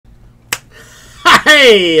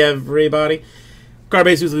Hey everybody,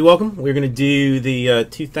 Cardbase Weekly, welcome. We're going to do the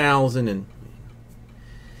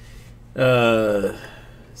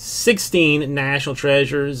 2016 National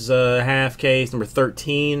Treasures half case number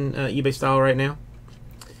 13 eBay style right now.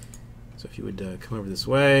 So if you would come over this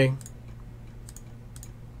way.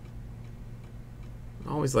 I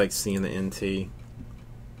always like seeing the NT.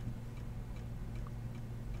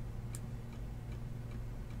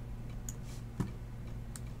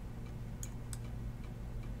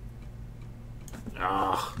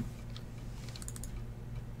 Ah.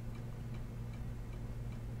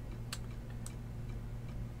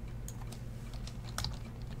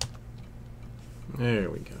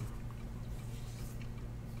 There we go.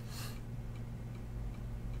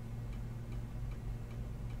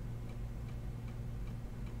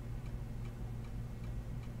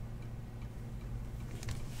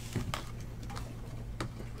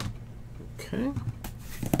 Okay.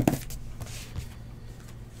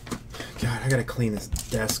 God, I gotta clean this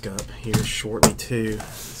desk up here shortly too.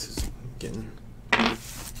 This is getting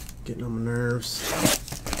on my nerves.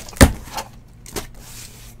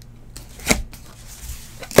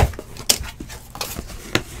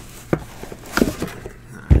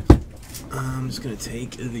 Alright. I'm just gonna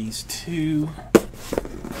take these two.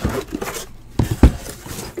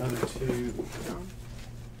 Other two.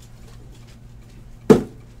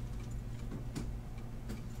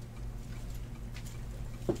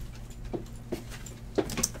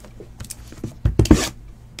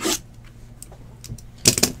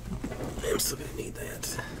 I'm still gonna need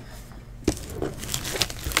that.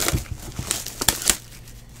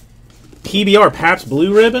 PBR Pabst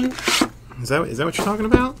Blue Ribbon. Is that what you're talking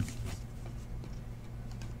about?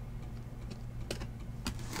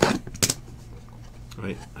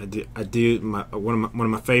 Right, I do one of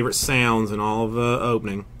my favorite sounds in all of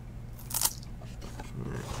opening.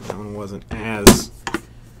 That one wasn't as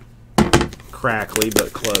crackly,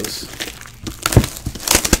 but close.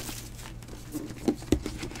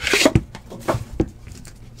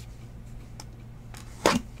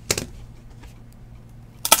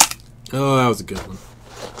 Oh, that was a good one.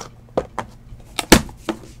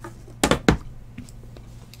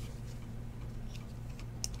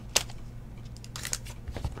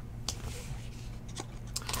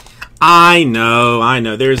 I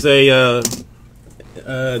know. There's a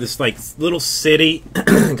this like little city,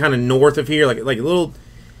 kind of north of here, like a little.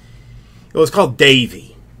 Well, it's called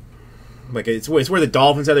Davie. Like it's where the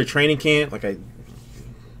Dolphins have their training camp. But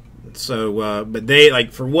they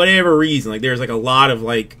like for whatever reason, like there's like a lot of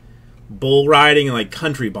like bull riding and like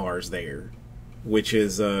country bars there, which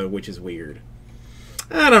is weird.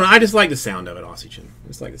 I don't know. I just like the sound of it, Oxygen. I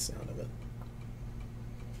just like the sound of it.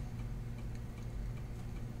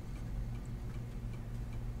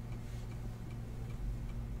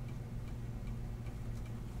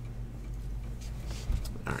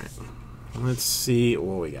 All right. Let's see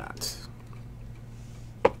what we got.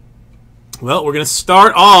 Well, we're gonna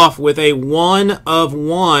start off with a 1 of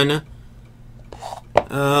 1.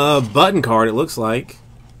 Button card, it looks like.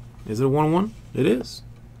 Is it a 1-1? It is.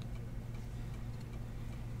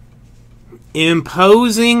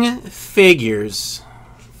 Imposing Figures.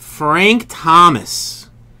 Frank Thomas.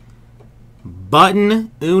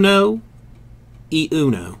 Button uno y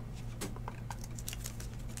uno.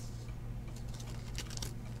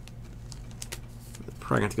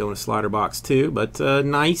 Probably have to go in a slider box too, but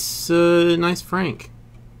nice Frank.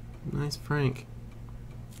 Nice Frank.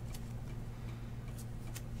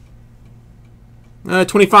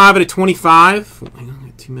 25 out of 25. Hang on,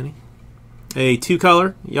 got too many. A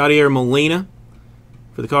 2-color Yadier Molina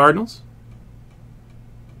for the Cardinals.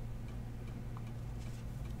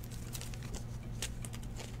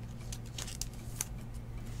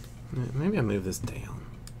 Maybe I move this down.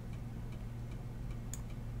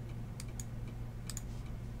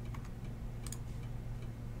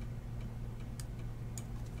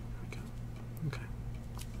 Okay.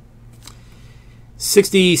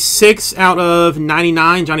 66 out of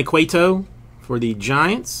 99, Johnny Cueto for the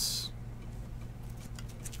Giants.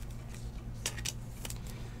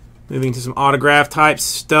 Moving to some autograph type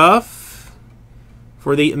stuff.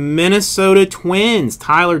 For the Minnesota Twins,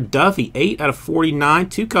 Tyler Duffy, 8 out of 49,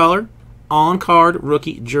 2-color, on-card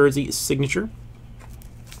rookie jersey signature.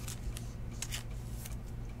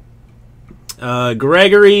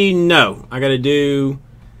 Gregory, no. I got to do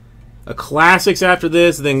a Classics after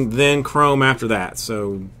this, then Chrome after that.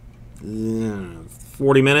 So,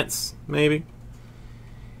 40 minutes, maybe.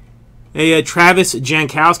 A Travis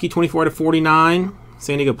Jankowski, 24 out of 49.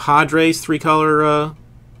 San Diego Padres, 3-color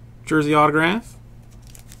jersey autograph.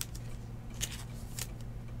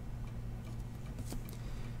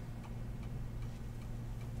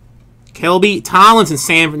 Kelby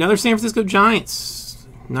Tomlinson, another San Francisco Giants.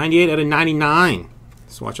 98 out of 99.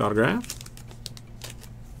 Swatch autograph.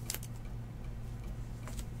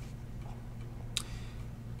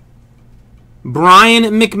 Brian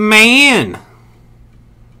McMahon.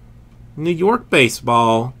 New York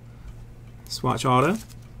baseball. Swatch auto.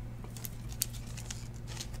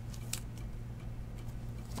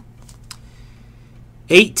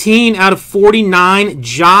 /18 out of 49,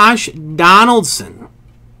 Josh Donaldson.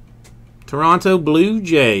 Toronto Blue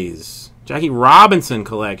Jays. Jackie Robinson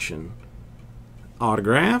collection.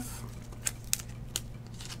 Autograph.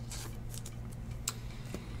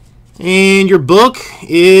 And your book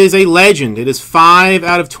is a legend. It is 5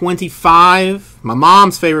 out of 25. My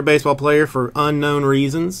mom's favorite baseball player for unknown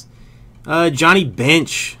reasons. Johnny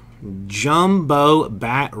Bench. Jumbo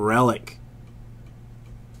Bat Relic.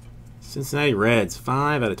 Cincinnati Reds.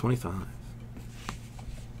 5 out of 25.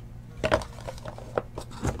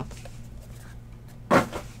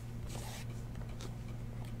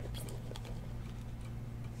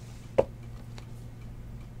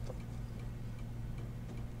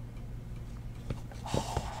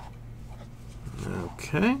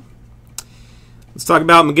 Okay. Let's talk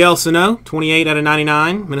about Miguel Sano, 28 out of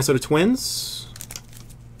 99, Minnesota Twins.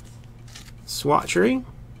 Swatchery.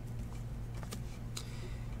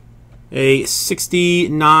 A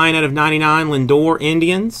 69 out of 99, Lindor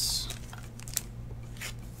Indians.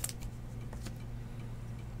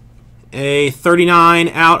 A 39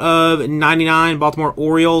 out of 99, Baltimore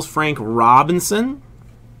Orioles, Frank Robinson.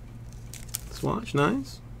 Swatch,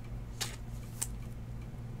 nice.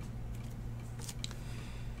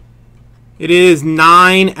 It is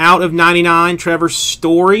 9 out of 99, Trevor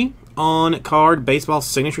Story on card baseball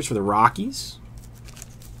signatures for the Rockies.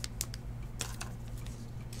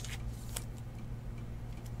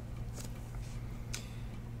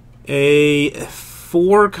 A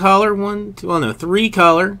 4-color,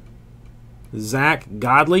 3-color, Zach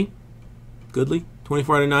Goodley,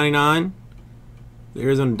 24 out of 99, the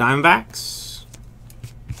Arizona Diamondbacks.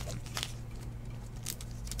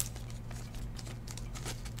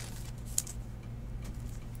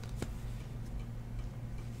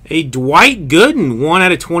 A Dwight Gooden, 1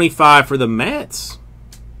 out of 25 for the Mets.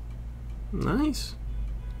 Nice.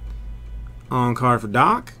 On card for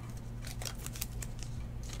Doc.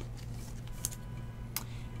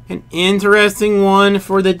 An interesting one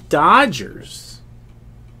for the Dodgers.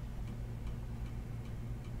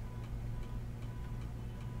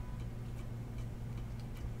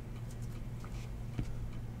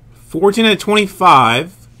 $14 out of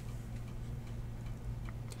 25.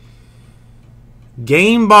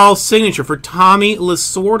 Game ball signature for Tommy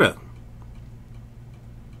Lasorda.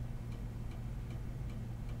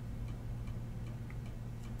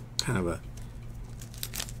 Kind of a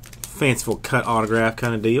fanciful cut autograph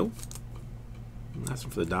kind of deal. That's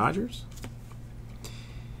one for the Dodgers.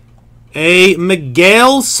 A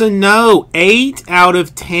Miguel Sano, 8 out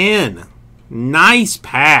of 10. Nice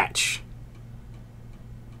patch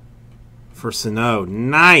for Sano.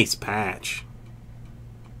 Nice patch.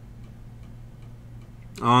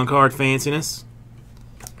 On-card fanciness.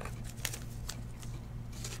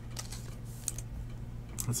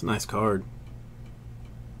 That's a nice card.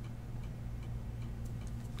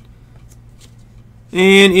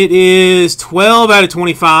 And it is 12 out of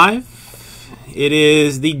 25. It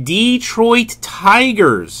is the Detroit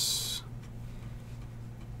Tigers.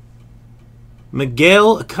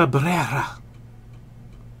 Miguel Cabrera.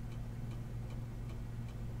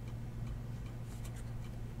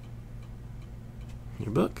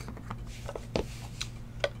 Your book.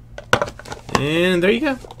 And there you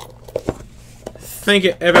go. Thank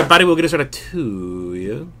you, everybody. We'll get us out of 2.